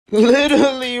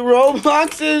Literally,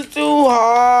 Roblox is too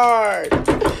hard.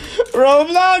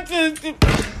 Roblox is too...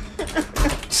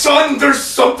 Son, there's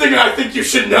something I think you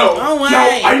should know. No way.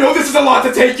 Now, I know this is a lot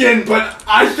to take in, but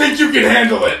I think you can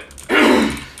handle it.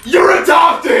 You're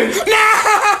adopted! No!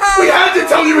 We had to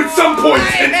tell you at some point.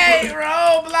 I hate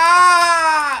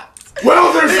Roblox!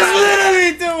 Well, there's... It's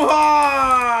literally too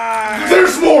hard!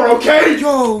 There's more, okay?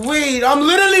 Yo, wait, I'm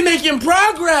literally making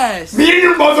progress! Me and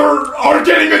your mother are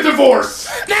getting a divorce!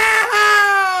 No!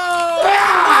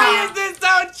 Why is this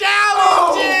so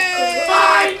challenging?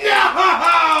 I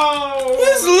know!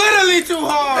 It's literally too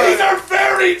hard! These are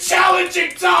very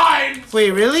challenging times!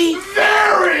 Wait, really?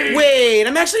 Very! Wait,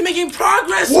 I'm actually making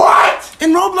progress! What?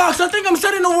 In Roblox, I think I'm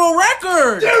setting a world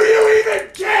record! Do you even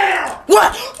care?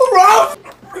 What? Rob?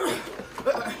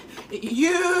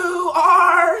 You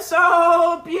are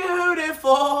so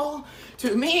beautiful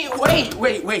to me.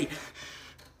 Wait.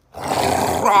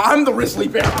 I'm the Grizzly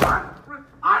Bear.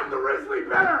 I'm the Grizzly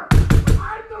Bear!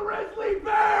 I'm the Grizzly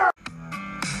Bear!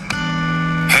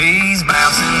 He's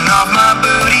bouncing off my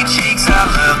booty cheeks. I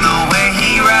love the way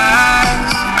he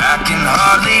rides. I can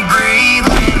hardly breathe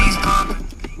when he's pumping.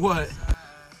 What?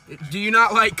 Do you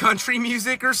not like country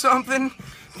music or something?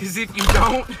 Because if you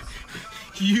don't,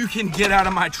 you can get out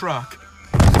of my truck.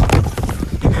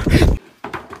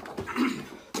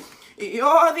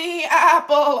 You're the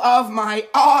apple of my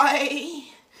eye.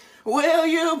 Will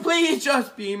you please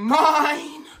just be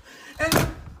mine? And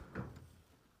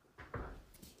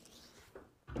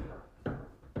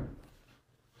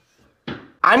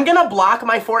I'm gonna block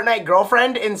my Fortnite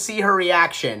girlfriend and see her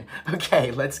reaction.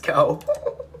 Okay, let's go.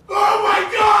 Oh my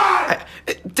God!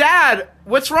 Dad,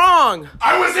 what's wrong?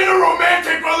 I was in a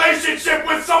romantic relationship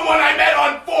with someone I met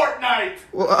on Fortnite!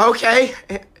 Well, okay.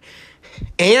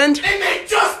 And They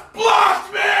just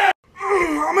blocked me!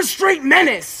 I'm a straight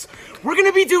menace. We're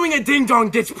gonna be doing a ding-dong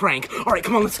ditch prank. All right,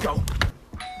 come on, let's go.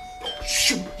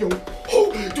 Shoot, yo.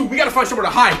 Oh, dude, we gotta find somewhere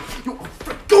to hide. Yo,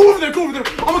 go over there.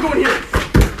 I'm gonna go in here.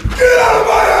 Get out of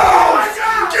my house!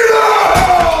 Get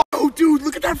out! Oh, dude,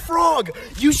 look at that frog.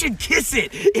 You should kiss it.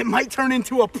 It might turn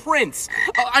into a prince.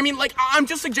 I mean, like, I'm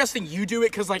just suggesting you do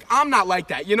it because, like, I'm not like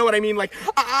that. You know what I mean? Like,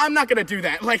 I'm not gonna do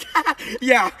that. Like,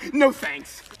 yeah, no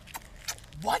thanks.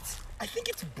 What? I think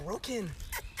it's broken.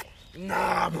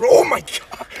 Nah, bro. Oh my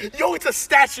God. Yo, it's a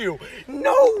statue.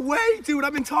 No way, dude.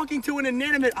 I've been talking to an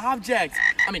inanimate object.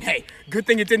 I mean, hey, good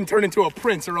thing it didn't turn into a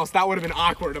prince or else that would have been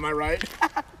awkward, am I right?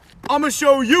 I'm gonna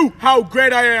show you how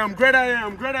great I am. Great I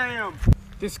am.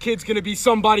 This kid's gonna be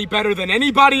somebody better than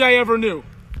anybody I ever knew.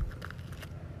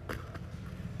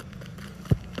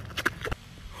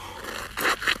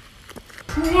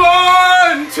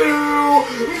 One, two,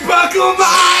 buckle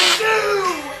my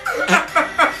shoe!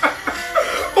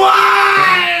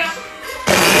 Why?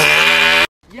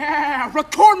 Yeah,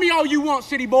 record me all you want,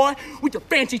 city boy. With your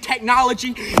fancy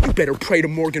technology, you better pray to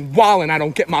Morgan Wallen I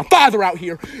don't get my father out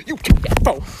here. You take that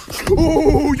phone.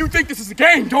 Ooh, you think this is a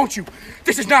game, don't you?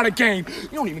 This is not a game.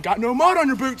 You don't even got no mud on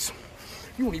your boots.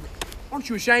 You don't even... Aren't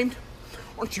you ashamed?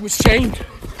 Aren't you ashamed?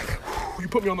 You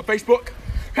put me on the Facebook?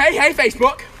 Hey,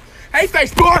 Facebook. Hey,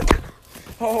 Facebook!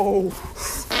 Oh,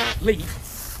 leave,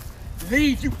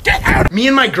 you get out! Me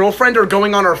and my girlfriend are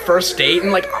going on our first date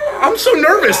and like, I'm so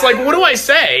nervous, like what do I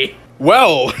say?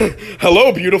 Well,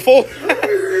 hello, beautiful.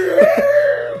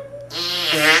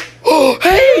 Oh,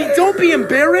 hey, don't be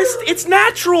embarrassed, it's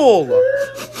natural!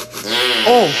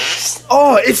 Oh,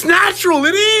 it's natural,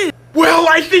 it is! Well,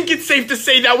 I think it's safe to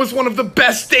say that was one of the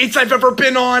best dates I've ever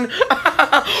been on.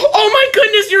 Oh my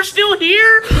goodness, you're still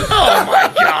here? Oh my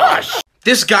gosh.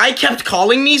 This guy kept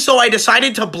calling me, so I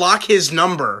decided to block his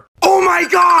number. Oh my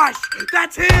gosh,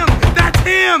 that's him.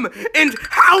 And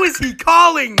how is he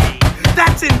calling me?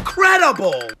 That's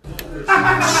incredible.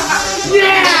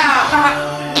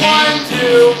 Yeah! 1,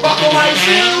 2, buckle my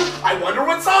shoe. I wonder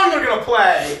what song they're gonna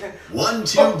play. 1,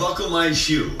 2, buckle my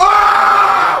shoe.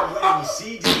 Ah!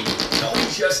 CD. Tony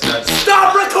Chestnut.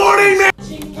 Stop recording me!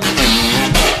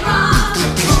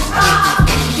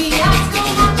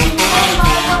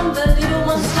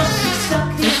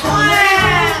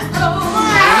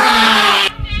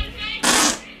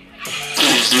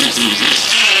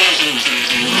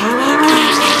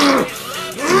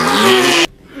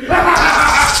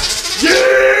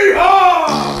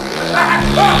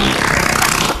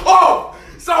 Oh,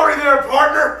 sorry there,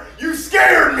 partner. You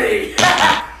scared me.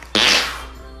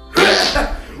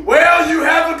 Well, you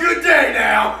have a good day.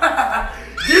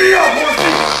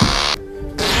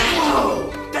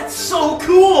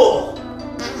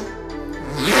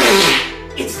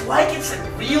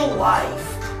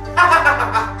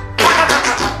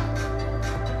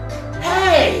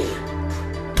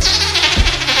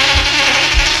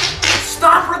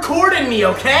 me,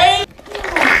 okay?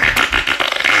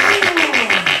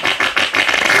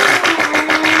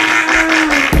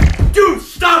 Dude,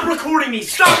 stop recording me!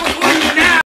 Stop